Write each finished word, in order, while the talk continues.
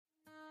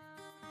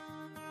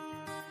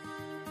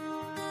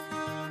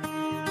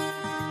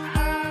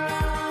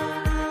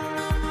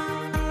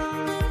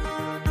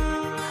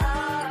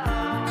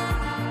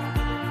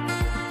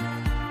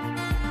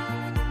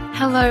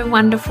Hello,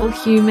 wonderful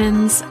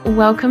humans.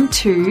 Welcome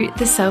to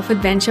the Self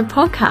Adventure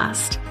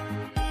Podcast.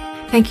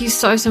 Thank you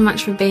so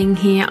much for being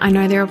here. I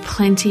know there are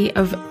plenty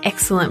of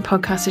excellent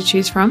podcasts to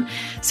choose from,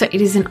 so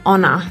it is an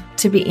honor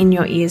to be in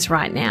your ears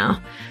right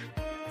now.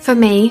 For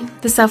me,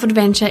 the Self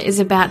Adventure is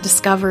about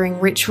discovering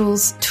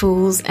rituals,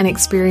 tools, and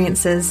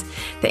experiences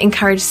that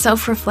encourage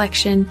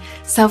self-reflection,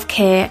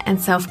 self-care,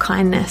 and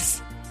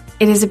self-kindness.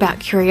 It is about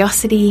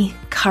curiosity,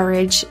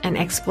 courage, and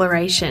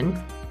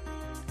exploration.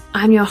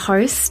 I'm your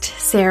host,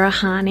 Sarah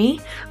Harney.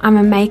 I'm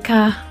a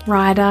maker,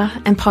 writer,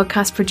 and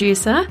podcast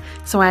producer,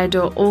 so I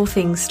adore all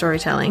things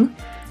storytelling.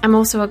 I'm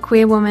also a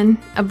queer woman,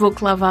 a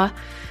book lover,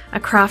 a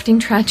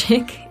crafting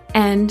tragic,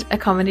 and a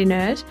comedy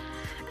nerd.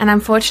 And I'm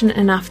fortunate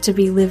enough to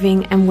be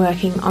living and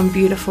working on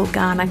beautiful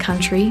Kaurna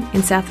country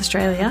in South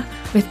Australia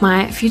with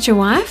my future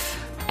wife,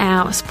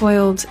 our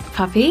spoiled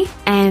puppy,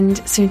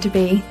 and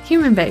soon-to-be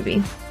human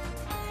baby.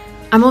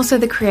 I'm also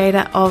the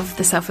creator of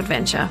The Self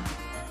Adventure.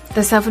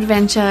 The Self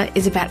Adventure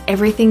is about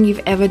everything you've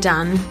ever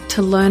done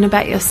to learn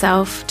about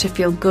yourself, to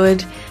feel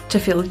good, to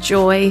feel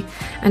joy,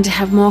 and to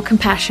have more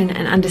compassion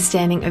and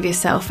understanding of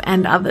yourself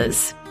and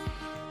others.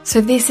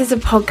 So this is a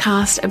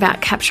podcast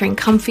about capturing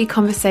comfy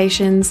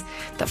conversations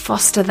that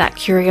foster that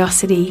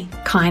curiosity,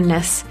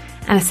 kindness,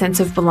 and a sense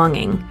of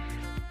belonging.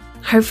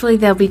 Hopefully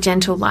there'll be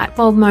gentle light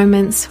bulb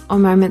moments or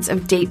moments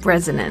of deep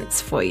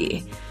resonance for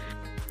you.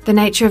 The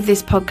nature of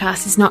this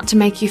podcast is not to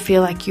make you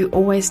feel like you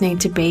always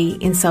need to be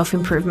in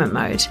self-improvement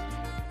mode.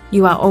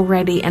 You are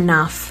already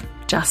enough,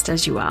 just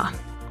as you are.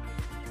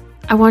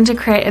 I want to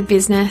create a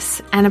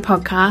business and a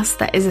podcast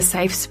that is a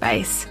safe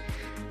space,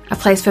 a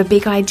place for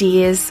big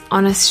ideas,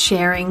 honest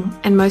sharing,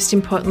 and most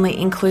importantly,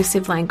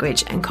 inclusive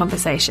language and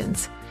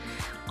conversations.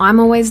 I'm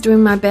always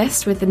doing my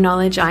best with the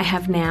knowledge I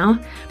have now,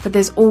 but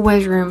there's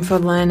always room for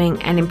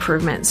learning and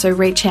improvement, so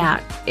reach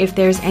out if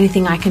there's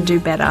anything I can do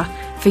better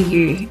for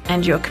you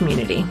and your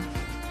community.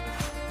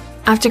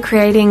 After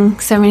creating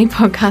so many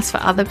podcasts for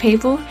other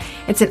people,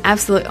 it's an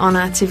absolute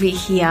honor to be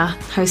here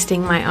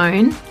hosting my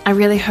own. I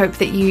really hope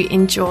that you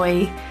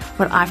enjoy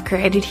what I've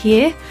created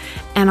here,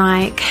 and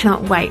I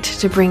cannot wait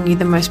to bring you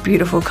the most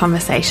beautiful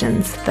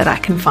conversations that I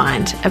can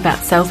find about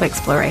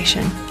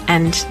self-exploration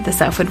and the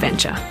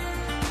self-adventure.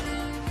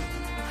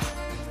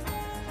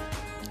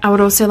 I would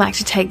also like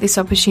to take this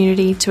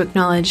opportunity to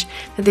acknowledge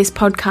that this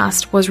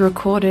podcast was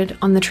recorded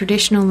on the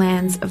traditional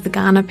lands of the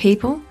Kaurna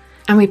people,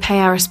 and we pay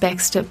our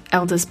respects to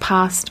elders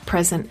past,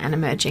 present, and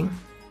emerging.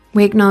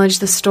 We acknowledge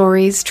the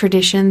stories,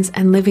 traditions,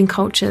 and living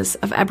cultures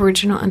of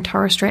Aboriginal and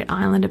Torres Strait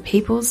Islander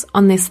peoples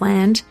on this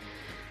land,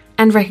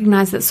 and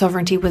recognise that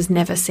sovereignty was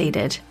never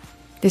ceded.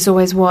 This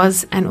always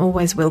was and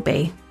always will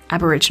be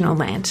Aboriginal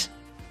land.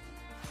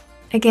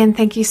 Again,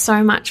 thank you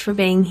so much for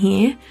being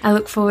here. I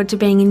look forward to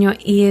being in your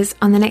ears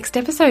on the next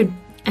episode.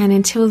 And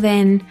until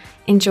then,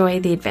 enjoy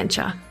the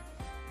adventure.